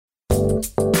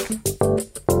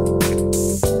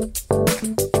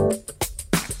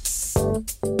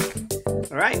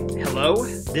right. Hello.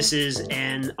 This is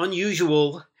an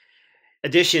unusual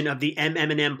edition of the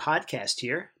MM&M podcast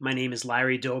here. My name is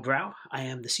Larry Dobrow. I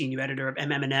am the senior editor of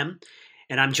MM&M,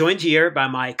 and I'm joined here by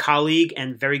my colleague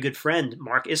and very good friend,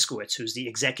 Marc Iskowitz, who's the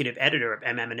executive editor of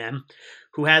MM&M,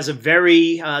 who has a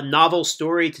very novel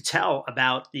story to tell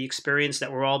about the experience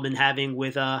that we're all been having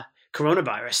with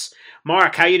coronavirus.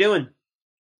 Marc, how you doing?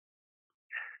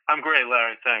 I'm great,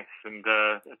 Larry. Thanks, and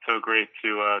it's so great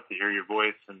to hear your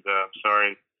voice. And I'm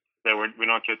sorry that we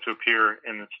don't get to appear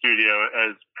in the studio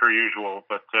as per usual,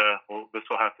 but this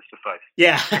will have to suffice.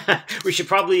 Yeah, we should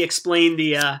probably explain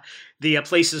the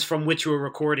places from which we're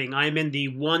recording. I'm in the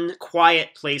one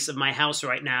quiet place of my house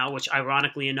right now, which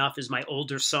ironically enough is my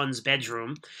older son's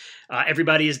bedroom.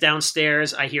 Everybody is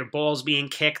downstairs. I hear balls being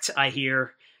kicked. I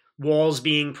hear walls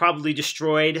being probably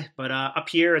destroyed, but up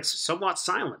here it's somewhat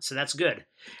silent, so that's good.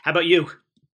 How about you?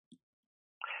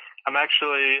 I'm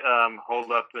actually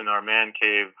holed up in our man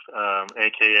cave,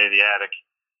 aka the attic,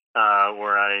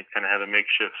 where I kind of have a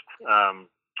makeshift,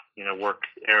 work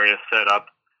area set up,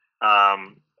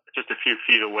 just a few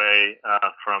feet away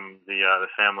from the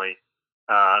family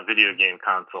video game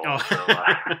console. Oh.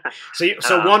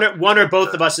 So one or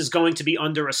both of us is going to be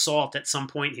under assault at some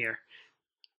point here.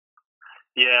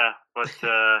 Yeah, but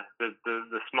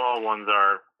the small ones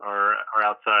are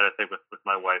outside, I think, with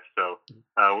my wife. So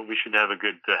we should have a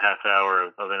good half hour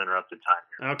of uninterrupted time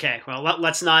here. Okay, well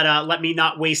let me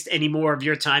not waste any more of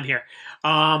your time here.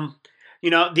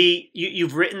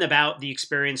 You've written about the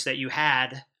experience that you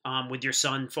had with your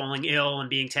son falling ill and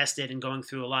being tested and going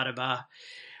through a lot of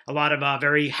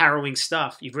very harrowing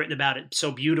stuff. You've written about it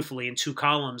so beautifully in 2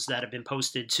 columns that have been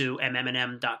posted to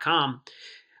MM&M.com.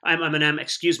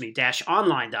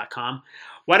 -online.com.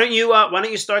 Why don't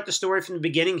you start the story from the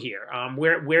beginning here?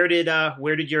 Where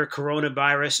did your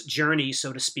coronavirus journey,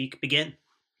 so to speak, begin?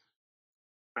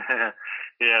 Yeah,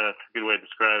 that's a good way of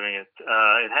describing it.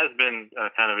 It has been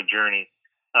kind of a journey.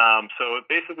 So it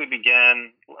basically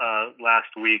began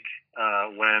last week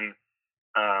when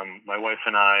my wife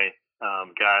and I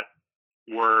got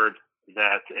word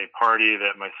that a party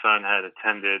that my son had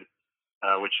attended,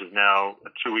 which is now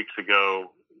 2 weeks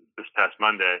ago, this past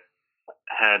Monday,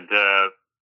 had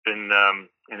been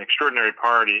an extraordinary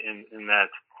party in that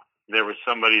there was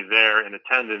somebody there in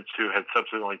attendance who had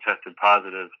subsequently tested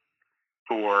positive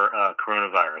for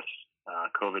coronavirus,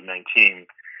 COVID-19.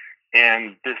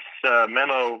 And this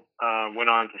memo went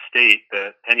on to state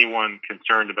that anyone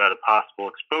concerned about a possible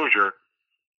exposure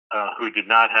who did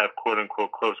not have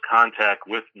quote-unquote close contact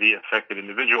with the affected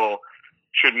individual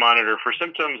should monitor for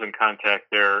symptoms and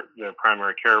contact their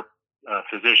primary care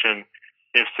physician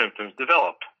if symptoms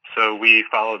develop. So we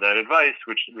followed that advice,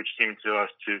 which seemed to us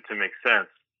to make sense.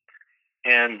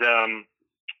 And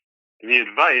the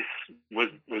advice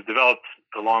was developed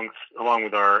along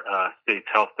with our state's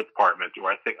health department,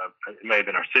 or I think it may have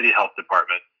been our city health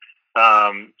department.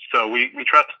 So we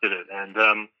trusted it,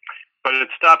 and but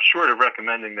it stopped short of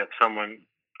recommending that someone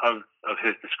of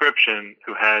his description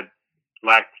who had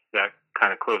lacked that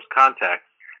kind of close contact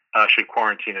should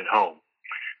quarantine at home.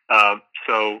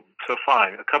 So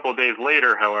fine. A couple of days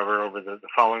later, however, over the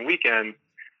following weekend,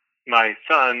 my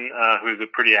son, who's a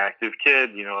pretty active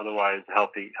kid, otherwise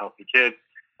healthy kid,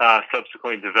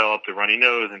 subsequently developed a runny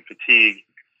nose and fatigue,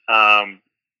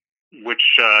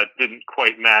 which didn't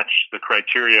quite match the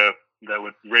criteria that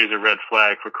would raise a red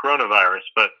flag for coronavirus.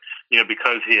 But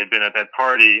because he had been at that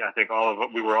party, I think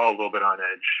we were all a little bit on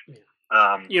edge.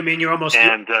 You mean you're almost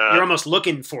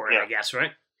looking for it, yeah. I guess,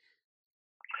 right?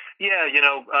 Yeah,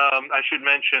 I should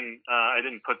mention I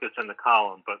didn't put this in the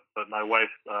column, but my wife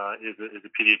is a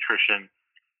pediatrician,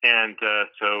 and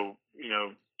so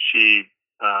she.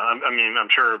 I'm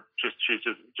sure she's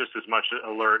just as much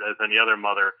alert as any other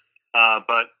mother,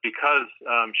 but because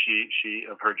she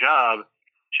of her job,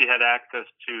 she had access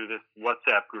to this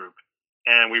WhatsApp group,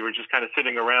 and we were just kind of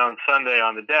sitting around Sunday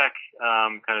on the deck,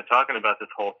 kind of talking about this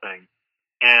whole thing,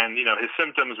 and his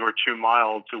symptoms were too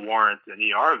mild to warrant an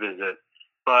ER visit.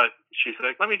 But she's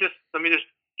like, let me just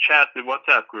chat the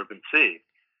WhatsApp group and see.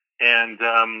 And,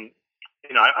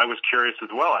 I was curious as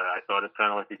well. I thought it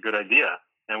sounded like a good idea.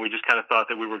 And we just kind of thought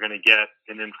that we were going to get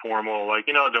an informal,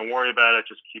 don't worry about it.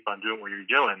 Just keep on doing what you're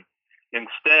doing.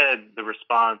 Instead, the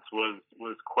response was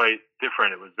quite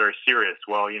different. It was very serious.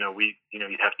 Well, you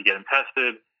have to get him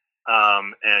tested,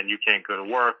 and you can't go to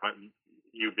work.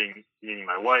 You meaning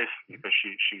my wife, because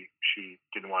she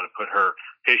didn't want to put her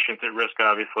patients at risk,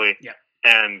 obviously. Yeah.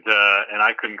 And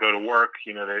I couldn't go to work.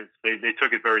 They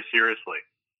took it very seriously,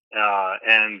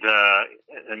 and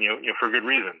for good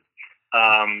reason.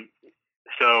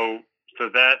 So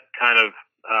that kind of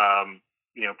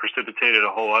precipitated a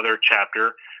whole other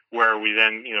chapter where we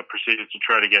then, proceeded to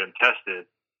try to get him tested.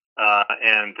 The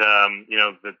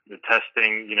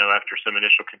testing, after some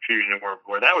initial confusion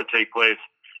where that would take place,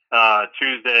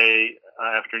 Tuesday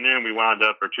afternoon,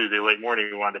 or Tuesday late morning,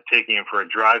 we wound up taking him for a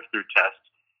drive-through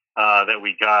test that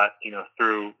we got,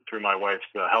 through my wife's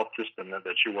health system that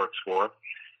she works for.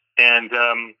 And,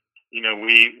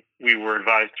 we were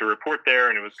advised to report there,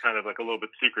 and it was kind of like a little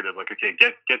bit secretive, like, okay,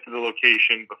 get to the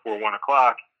location before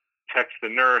 1:00, text the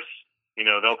nurse,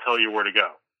 they'll tell you where to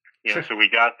go. So we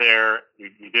got there,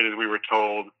 we did as we were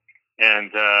told.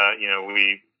 And,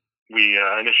 we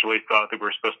initially thought that we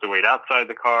were supposed to wait outside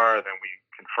the car. Then we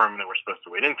confirmed that we're supposed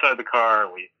to wait inside the car.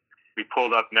 We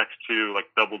pulled up next to like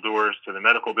double doors to the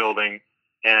medical building.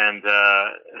 And,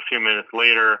 a few minutes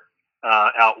later,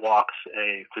 out walks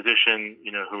a physician,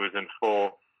 who was in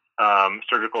full,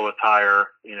 surgical attire,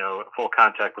 full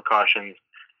contact precautions.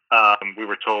 We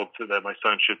were told that my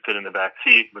son should sit in the back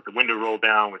seat with the window rolled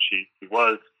down, which he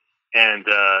was. And,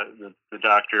 the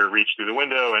doctor reached through the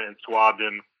window and swabbed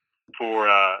him for,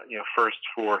 first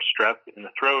for strep in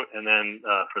the throat, and then,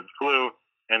 for the flu,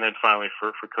 and then finally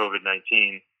for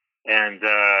COVID-19. And,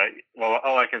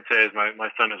 all I can say is my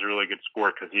son is a really good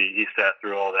sport because he sat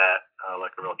through all that,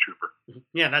 like a real trooper.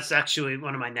 Yeah, that's actually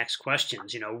one of my next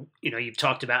questions. You've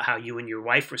talked about how you and your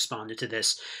wife responded to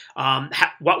this.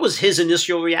 What was his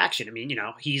initial reaction? I mean,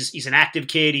 he's an active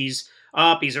kid. He's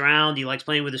up, he's around, he likes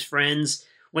playing with his friends.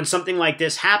 When something like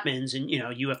this happens and,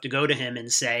 you have to go to him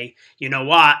and say, you know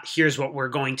what, here's what we're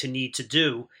going to need to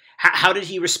do. How did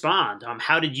he respond?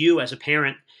 How did you as a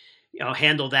parent,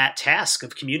 handle that task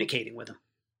of communicating with him?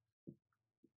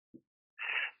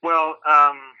 Well,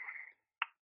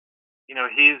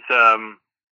 he's a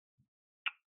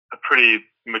pretty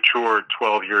mature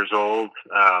 12 years old.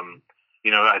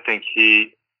 I think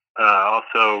he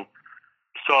also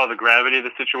saw the gravity of the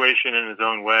situation in his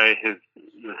own way. His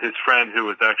friend, who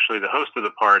was actually the host of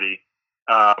the party,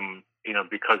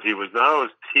 because he was the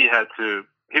host, he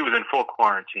was in full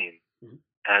quarantine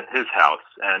at his house,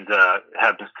 and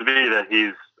happens to be that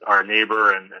he's our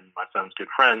neighbor and my son's good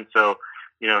friend. So,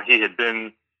 he had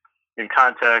been in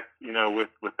contact,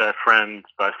 with that friend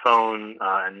by phone,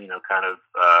 and kind of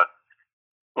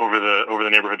over the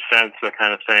neighborhood fence, that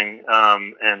kind of thing,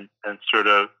 and sort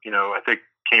of, I think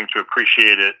came to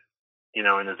appreciate it,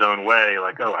 in his own way,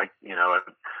 like,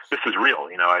 this is real.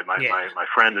 My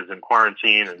friend is in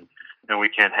quarantine, and we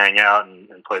can't hang out and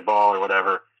play ball or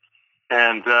whatever.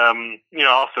 And,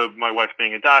 also my wife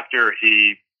being a doctor,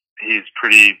 he's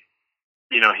pretty,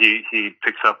 he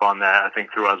picks up on that, I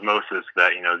think, through osmosis,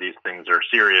 that, these things are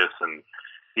serious and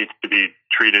needs to be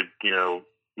treated,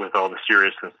 with all the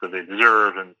seriousness that they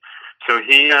deserve. And so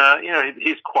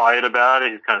he's quiet about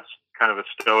it. He's kind of a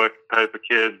stoic type of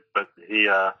kid, but he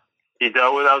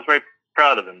dealt with it. I was very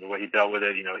proud of him, the way he dealt with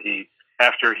it.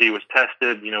 After he was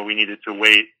tested, we needed to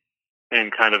wait in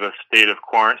kind of a state of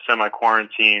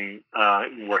semi-quarantine,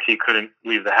 where he couldn't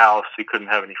leave the house. He couldn't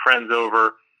have any friends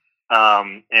over.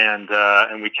 And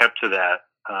we kept to that.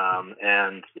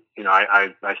 I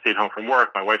stayed home from work.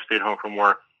 My wife stayed home from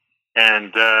work.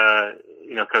 And,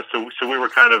 so we were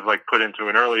kind of like put into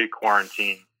an early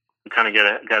quarantine. We kind of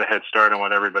got a head start on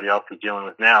what everybody else is dealing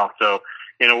with now. So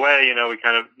in a way, we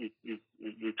kind of, you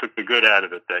took the good out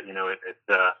of it, that,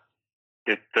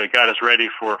 it got us ready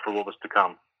for what was to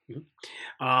come.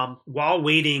 While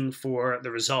waiting for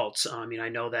the results, I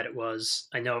know that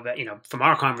from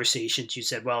our conversations, you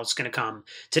said, well, it's going to come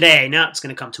today. No, it's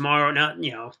going to come tomorrow.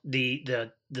 No,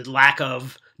 the lack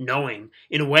of knowing,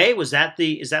 in a way, is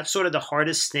that sort of the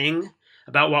hardest thing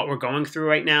about what we're going through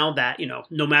right now, that,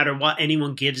 no matter what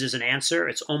anyone gives as an answer,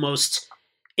 it's almost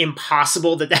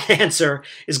impossible that answer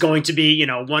is going to be,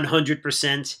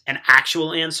 100% an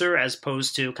actual answer, as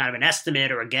opposed to kind of an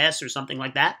estimate or a guess or something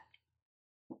like that?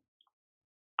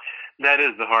 That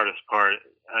is the hardest part.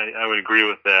 I would agree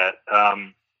with that.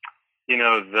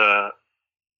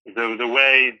 The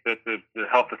way that the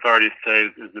health authorities say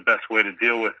is the best way to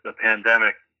deal with the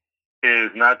pandemic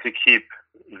is not to keep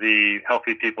the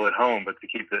healthy people at home, but to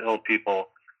keep the ill people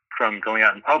from going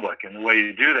out in public. And the way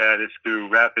you do that is through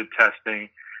rapid testing,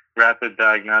 rapid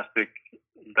diagnostics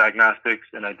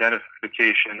and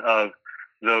identification of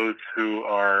those who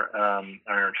are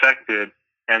infected,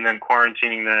 and then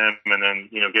quarantining them, and then,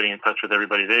 getting in touch with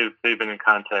everybody they've been in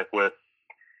contact with,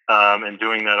 and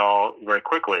doing that all very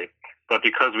quickly. But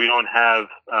because we don't have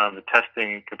the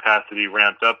testing capacity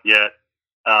ramped up yet,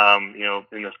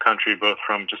 in this country, both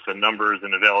from just a numbers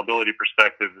and availability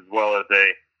perspective, as well as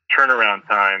a turnaround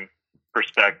time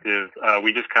perspective,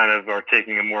 we just kind of are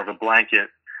taking a more of a blanket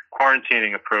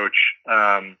quarantining approach,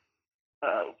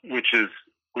 which is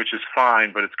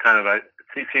fine, but it's kind of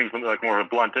it seems like more of a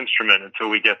blunt instrument until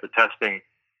we get the testing,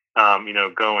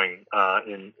 going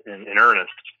in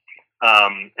earnest.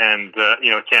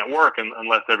 It can't work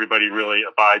unless everybody really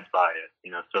abides by it.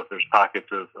 So if there's pockets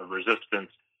of resistance,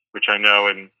 which I know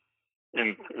in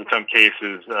some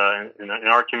cases, in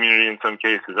our community, in some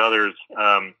cases others,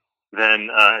 then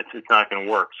it's not going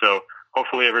to work. So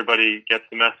hopefully everybody gets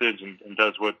the message and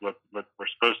does what we're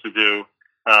supposed to do.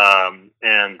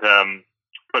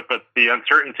 But the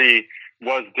uncertainty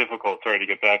was difficult. Sorry to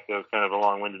get back. That was kind of a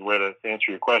long-winded way to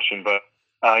answer your question. But,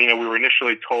 we were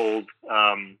initially told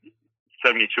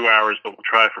 72 hours, but we'll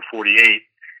try for 48.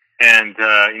 And,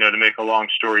 to make a long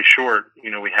story short,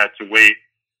 we had to wait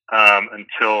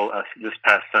until this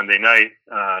past Sunday night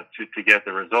to get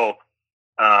the result.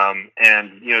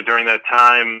 During that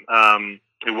time,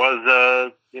 it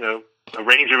was, a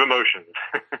range of emotions.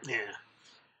 Yeah.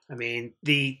 I mean,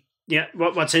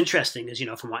 what's interesting is,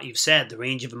 from what you've said, the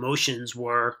range of emotions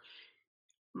were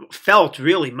felt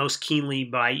really most keenly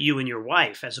by you and your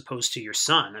wife as opposed to your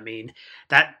son. I mean,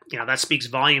 that speaks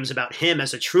volumes about him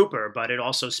as a trooper, but it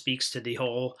also speaks to the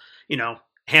whole,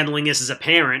 handling this as a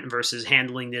parent versus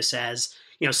handling this as,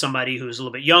 somebody who's a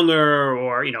little bit younger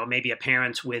or, maybe a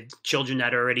parent with children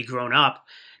that are already grown up.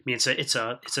 I mean, it's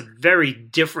a very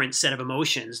different set of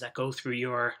emotions that go through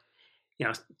your,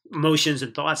 emotions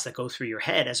and thoughts that go through your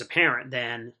head as a parent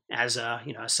than as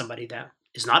as somebody that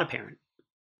is not a parent.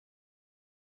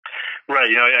 Right.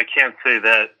 I can't say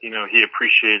that, he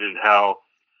appreciated how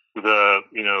the,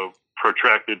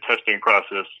 protracted testing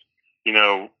process,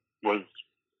 was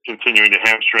continuing to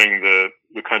hamstring the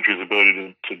country's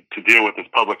ability to deal with this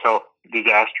public health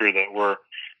disaster that we're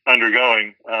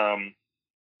undergoing,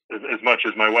 as much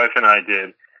as my wife and I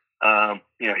did.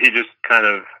 He just kind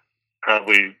of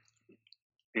probably,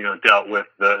 dealt with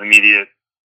the immediate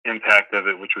impact of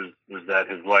it, which was that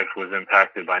his life was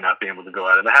impacted by not being able to go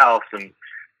out of the house and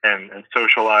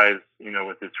socialize,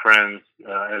 with his friends,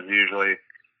 as he usually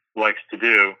likes to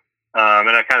do. And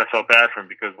I kind of felt bad for him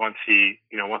because once we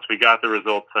got the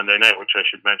results Sunday night, which I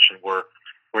should mention were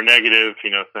negative,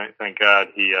 thank God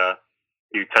he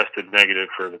tested negative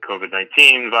for the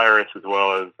COVID-19 virus as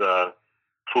well as,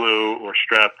 flu or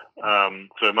strep.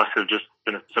 So it must have just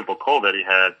been a simple cold that he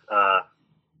had,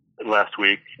 last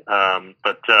week.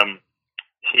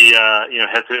 He,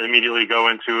 had to immediately go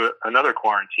into another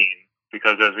quarantine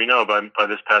because, as we know, by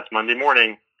this past Monday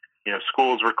morning,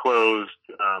 schools were closed,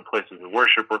 places of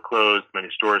worship were closed, many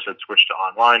stores had switched to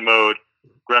online mode,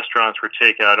 restaurants were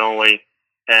takeout only,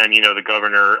 and the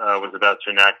governor was about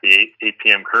to enact the 8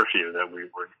 p.m. curfew that we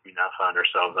now found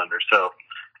ourselves under. So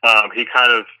he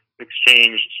kind of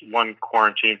exchanged one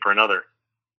quarantine for another.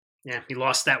 Yeah, he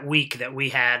lost that week that we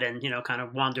had, and kind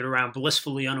of wandered around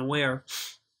blissfully unaware.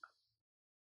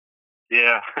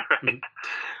 Yeah,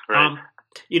 right.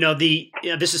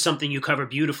 This is something you cover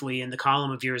beautifully in the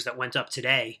column of yours that went up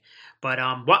today. But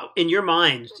what, in your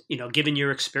mind, given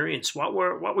your experience, what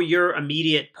were your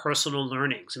immediate personal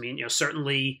learnings? I mean,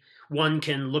 certainly one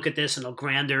can look at this in a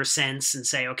grander sense and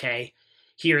say, okay,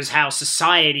 here's how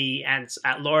society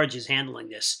at large is handling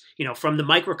this. From the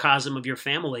microcosm of your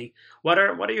family, what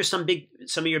are some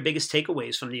of your biggest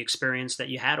takeaways from the experience that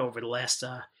you had over the last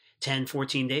 10,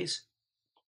 14 days?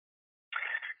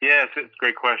 Yeah, it's a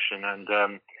great question. And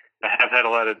I have had a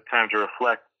lot of time to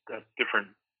reflect at different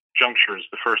junctures.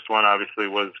 The first one, obviously,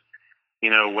 was,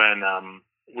 when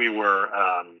we were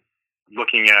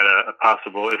looking at a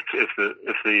possible, if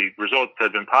the results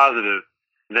had been positive,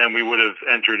 then we would have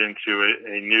entered into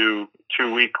a new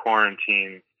 2-week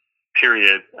quarantine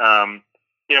period,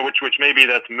 which maybe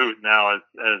that's moot now as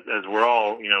we're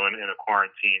all, in a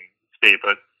quarantine state.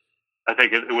 But I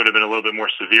think it would have been a little bit more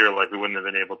severe, like we wouldn't have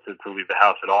been able to leave the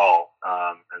house at all,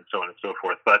 and so on and so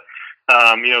forth. But,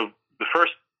 the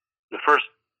first,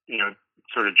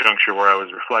 sort of juncture where I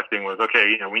was reflecting was,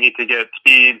 okay, we need to get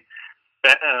speed,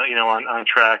 on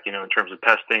track, in terms of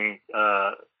testing,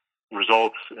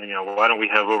 results. Why don't we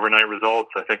have overnight results?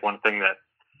 I think one thing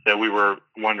that we were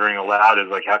wondering aloud is,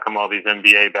 like, how come all these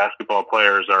NBA basketball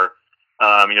players are,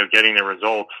 getting their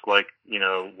results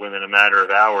within a matter of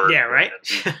hours? Yeah, right.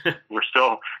 We're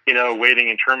still, waiting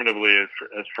interminably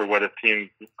as for what it seemed,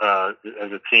 as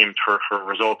it seemed for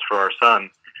results for our son.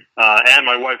 And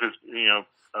my wife is,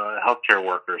 a healthcare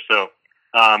worker. So,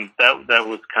 that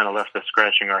was kind of left us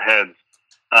scratching our heads.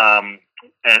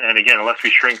 And again, unless we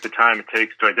shrink the time it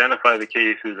takes to identify the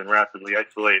cases and rapidly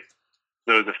isolate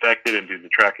those affected and do the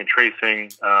track and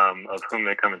tracing of whom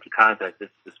they come into contact, this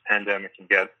pandemic can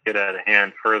get out of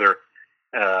hand further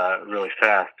really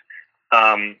fast.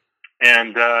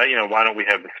 And why don't we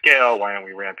have the scale? Why aren't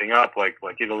we ramping up like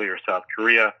Italy or South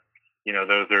Korea?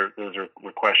 Those are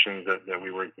questions that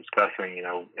we were discussing.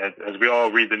 As we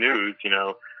all read the news,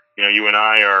 you and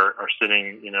I are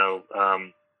sitting,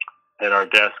 at our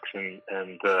desks and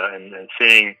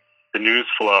seeing the news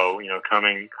flow,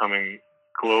 coming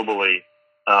globally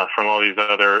from all these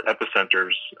other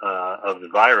epicenters of the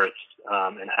virus,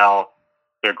 and how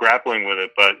they're grappling with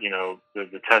it. But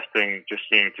the testing just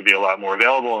seemed to be a lot more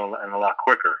available and a lot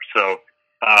quicker. So,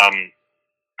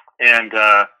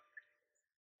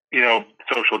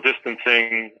 social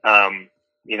distancing.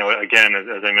 Again,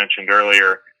 as I mentioned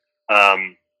earlier,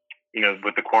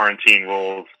 with the quarantine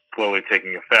rules slowly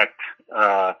taking effect,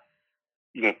 the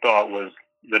thought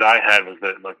that I had was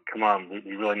that, like, come on,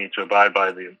 we really need to abide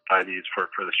by these for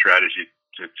the strategy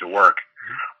to work.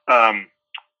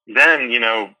 Then,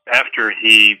 after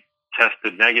he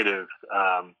tested negative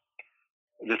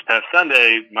this past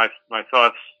Sunday, my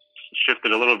thoughts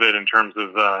shifted a little bit in terms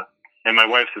of, and my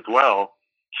wife's as well,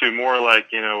 to more like,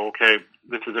 okay,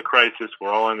 this is a crisis.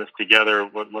 We're all in this together.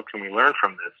 What can we learn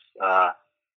from this?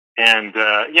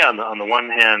 On the one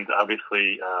hand,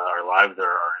 obviously, our lives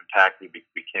are impacted.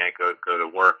 We can't go to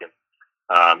work. And,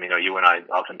 you and I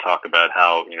often talk about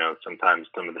how, sometimes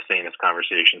some of the sanest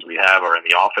conversations we have are in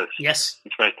the office. Yes.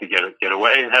 It's nice to get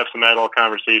away and have some adult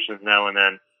conversations now and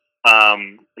then.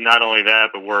 Not only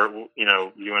that, but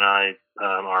you and I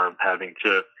are having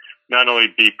to not only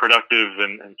be productive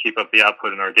and keep up the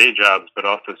output in our day jobs, but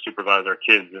also supervise our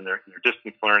kids in their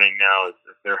distance learning now as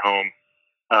they're home,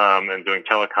 and doing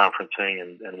teleconferencing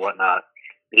and whatnot,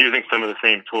 using some of the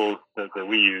same tools that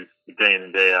we use day in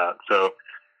and day out. So,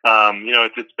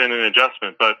 it's been an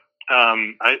adjustment, but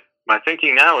my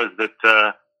thinking now is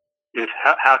that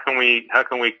how can we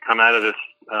come out of this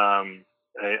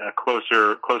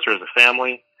closer as a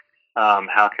family?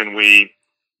 How can we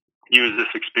use this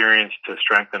experience to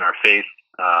strengthen our faith,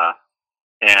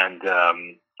 and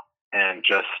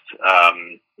just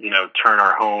turn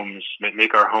our homes,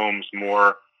 make our homes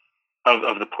more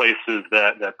of the places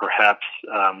that perhaps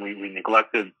we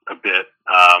neglected a bit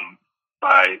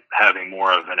by having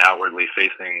more of an outwardly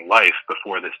facing life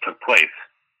before this took place.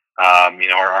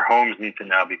 Our homes need to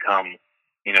now become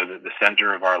the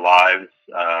center of our lives,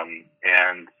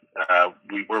 and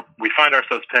we find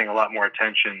ourselves paying a lot more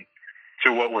attention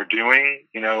to what we're doing,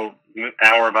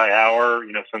 hour by hour,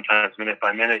 sometimes minute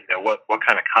by minute, what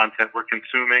kind of content we're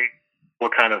consuming,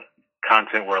 what kind of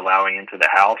content we're allowing into the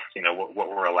house, what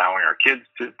we're allowing our kids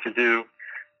to do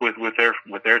with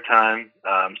their time.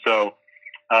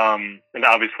 And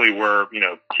obviously we're,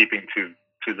 keeping to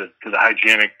the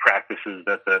hygienic practices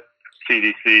that the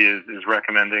CDC is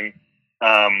recommending,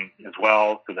 as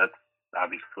well. So that's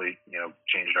obviously,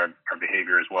 changed our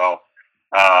behavior as well.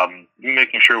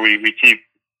 Making sure we keep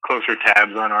closer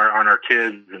tabs on our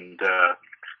kids, and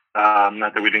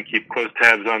not that we didn't keep close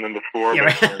tabs on them before.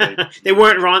 Yeah, but, right. They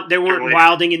weren't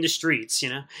wilding in the streets,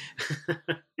 Yeah,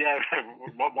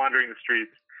 wandering the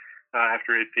streets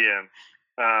after 8 p.m.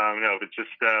 No, but just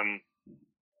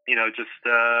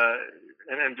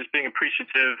and just being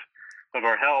appreciative of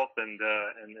our health, and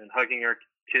hugging our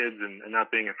kids, and not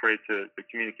being afraid to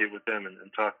communicate with them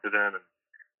and talk to them,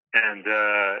 and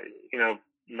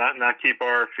not keep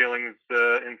our feelings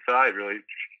inside. Really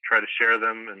try to share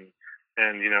them,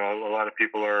 and a lot of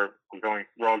people we're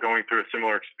all going through a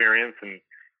similar experience, and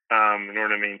in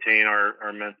order to maintain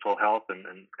our mental health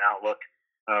and outlook,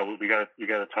 we got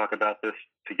to talk about this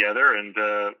together, and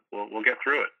we'll get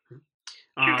through it.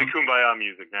 Cue the Kumbaya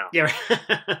music now. Yeah.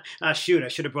 Shoot, I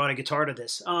should have brought a guitar to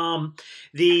this. What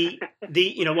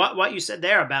you said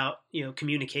there about,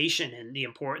 communication and the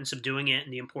importance of doing it,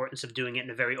 and the importance of doing it in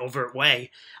a very overt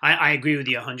way. I agree with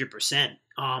you 100%.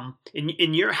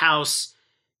 In your house,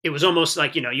 it was almost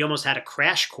like, you almost had a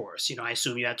crash course. I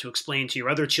assume you had to explain to your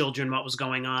other children what was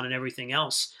going on and everything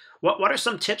else. What are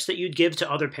some tips that you'd give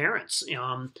to other parents?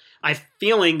 I'm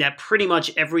feeling that pretty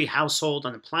much every household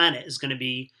on the planet is going to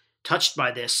be touched by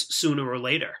this sooner or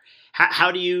later.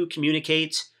 How do you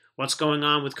communicate what's going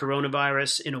on with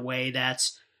coronavirus in a way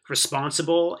that's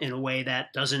responsible, in a way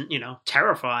that doesn't,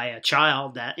 terrify a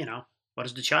child? That, what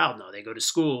does the child know? They go to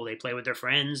school, they play with their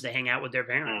friends, they hang out with their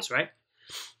parents, right?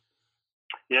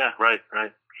 Yeah, right.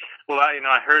 Well,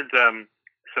 I heard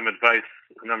some advice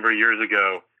a number of years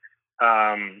ago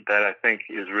that I think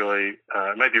is really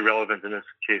might be relevant in this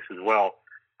case as well,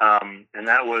 and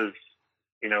that was,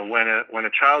 when a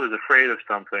child is afraid of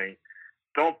something,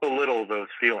 don't belittle those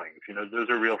feelings. Those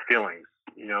are real feelings.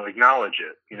 Acknowledge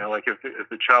it. Like if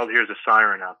the child hears a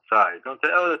siren outside, don't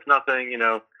say, "Oh, that's nothing."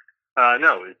 No,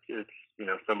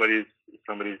 somebody's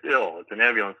ill. It's an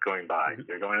ambulance going by.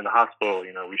 They're going to the hospital.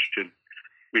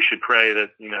 We should pray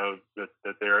that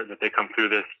that they come through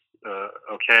this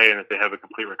okay, and that they have a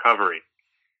complete recovery.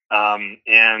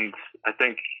 And I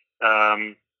think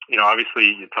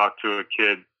obviously you talk to a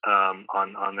kid on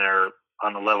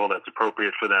the level that's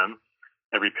appropriate for them.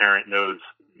 Every parent knows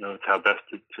how best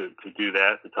to do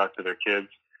that, to talk to their kids.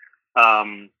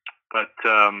 And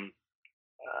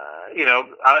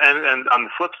on the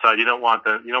flip side, you don't want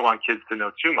kids to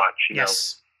know too much.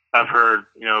 Yes. I've heard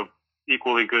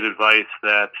equally good advice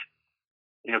that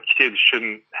kids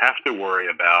shouldn't have to worry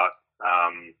about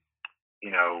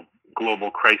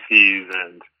global crises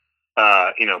and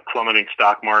plummeting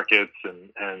stock markets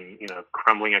and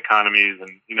crumbling economies,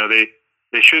 and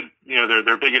they should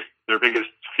their biggest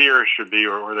fear should be,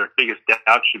 or their biggest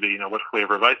doubt should be, what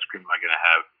flavor of ice cream am I going to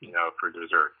have for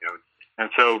dessert. And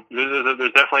so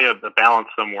there's definitely a balance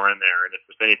somewhere in there, and if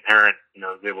there's any parent is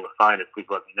able to find it, please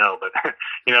let me know. But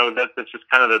that's just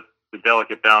kind of the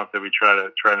delicate balance that we try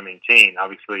to maintain.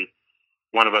 Obviously,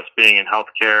 one of us being in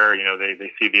healthcare,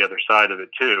 they see the other side of it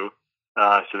too,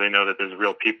 so they know that there's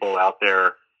real people out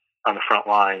there on the front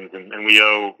lines, and we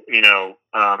owe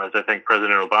as I think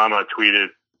President Obama tweeted,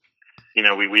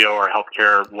 we owe our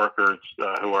healthcare workers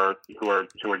who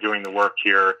are doing the work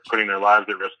here, putting their lives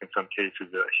at risk in some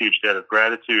cases, a huge debt of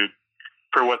gratitude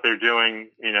for what they're doing,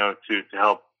 to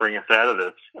help bring us out of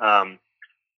this.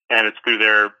 And it's through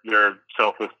their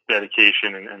selfless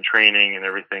dedication and training and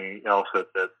everything else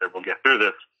that we'll get through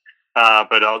this.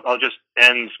 But I'll just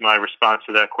end my response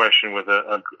to that question with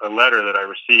a letter that I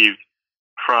received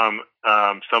from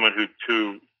someone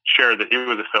who shared that he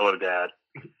was a fellow dad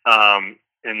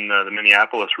in the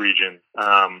Minneapolis region.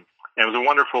 And it was a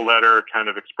wonderful letter, kind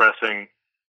of expressing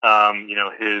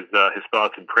his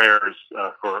thoughts and prayers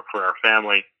for our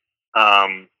family,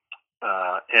 and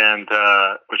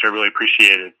which I really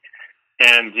appreciated.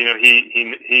 And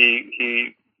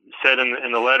he said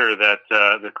in the letter that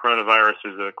the coronavirus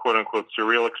is a quote unquote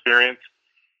surreal experience,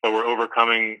 but we're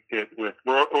overcoming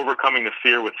the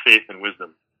fear with faith and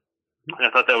wisdom. And I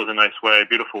thought that was a nice way, a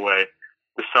beautiful way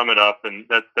to sum it up. And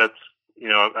that's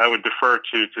I would defer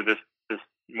to this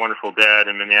wonderful dad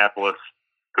in Minneapolis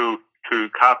who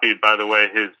copied, by the way,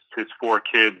 his 4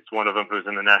 kids, one of them who's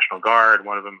in the National Guard,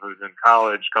 one of them who's in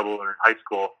college, a couple of them are in high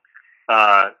school,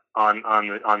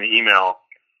 on the email,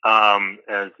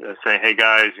 as saying, hey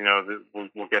guys,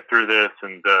 we'll get through this,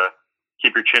 and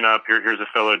keep your chin up. Here's a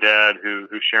fellow dad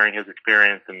who's sharing his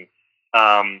experience, and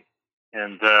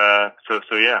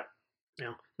so yeah.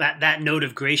 That note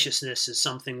of graciousness is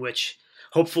something which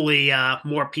hopefully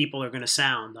more people are going to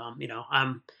sound.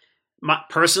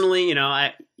 Personally,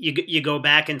 you go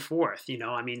back and forth.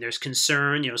 There's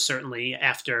concern. Certainly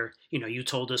after you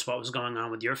told us what was going on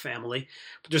with your family,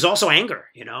 but there's also anger.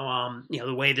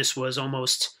 The way this was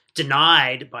almost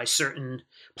denied by certain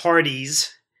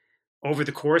parties over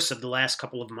the course of the last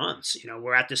couple of months.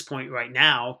 We're at this point right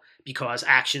now because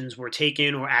actions were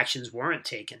taken or actions weren't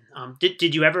taken.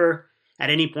 Did you ever, at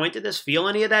any point, did this feel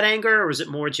any of that anger, or is it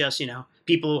more just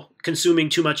people consuming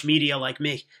too much media like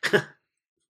me?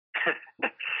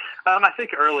 I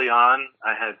think early on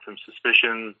I had some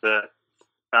suspicions that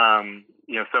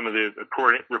some of the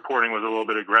reporting was a little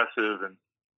bit aggressive, and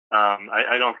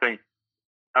I don't think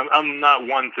I'm not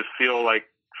one to feel like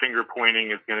finger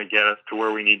pointing is going to get us to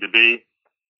where we need to be.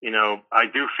 I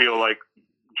do feel like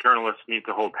journalists need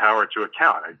to hold power to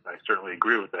account. I certainly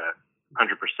agree with that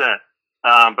 100%.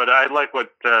 But I like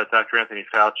what Dr. Anthony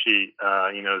Fauci,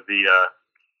 the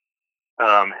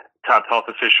top health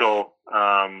official,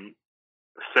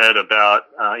 said about,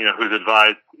 who's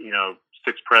advised,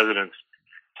 6 presidents,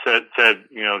 said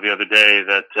the other day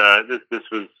that this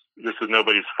was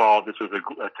nobody's fault. This was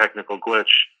a technical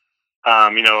glitch.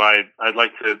 I'd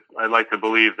like to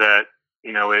believe that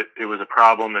it was a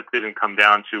problem that didn't come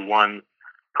down to one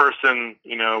person,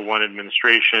 one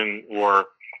administration, or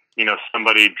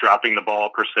somebody dropping the ball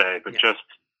per se, but just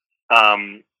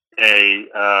a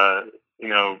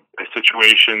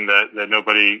situation that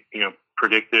nobody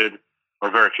predicted, or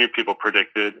very few people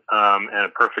predicted, and a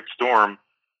perfect storm.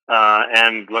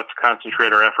 And let's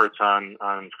concentrate our efforts on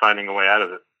finding a way out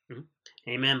of it. Mm-hmm.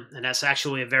 Amen. And that's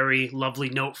actually a very lovely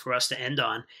note for us to end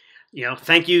on.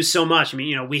 Thank you so much.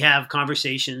 We have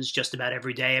conversations just about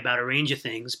every day about a range of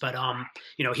things, but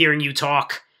hearing you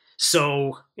talk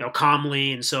so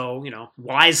calmly and so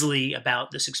wisely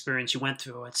about this experience you went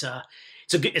through, it's a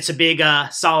big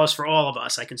solace for all of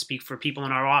us. I can speak for people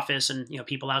in our office and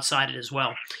people outside it as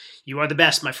well. You are the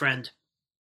best, my friend.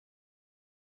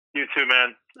 You too,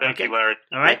 man. Thank you, Larry.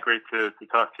 All right. It's great to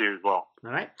talk to you as well.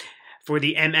 All right. For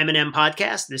the MM&M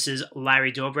podcast, this is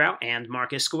Larry Dobrow and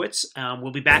Marc Iskowitz.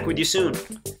 We'll be back with you soon.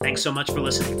 Thanks so much for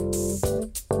listening.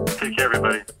 Take care,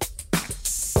 everybody.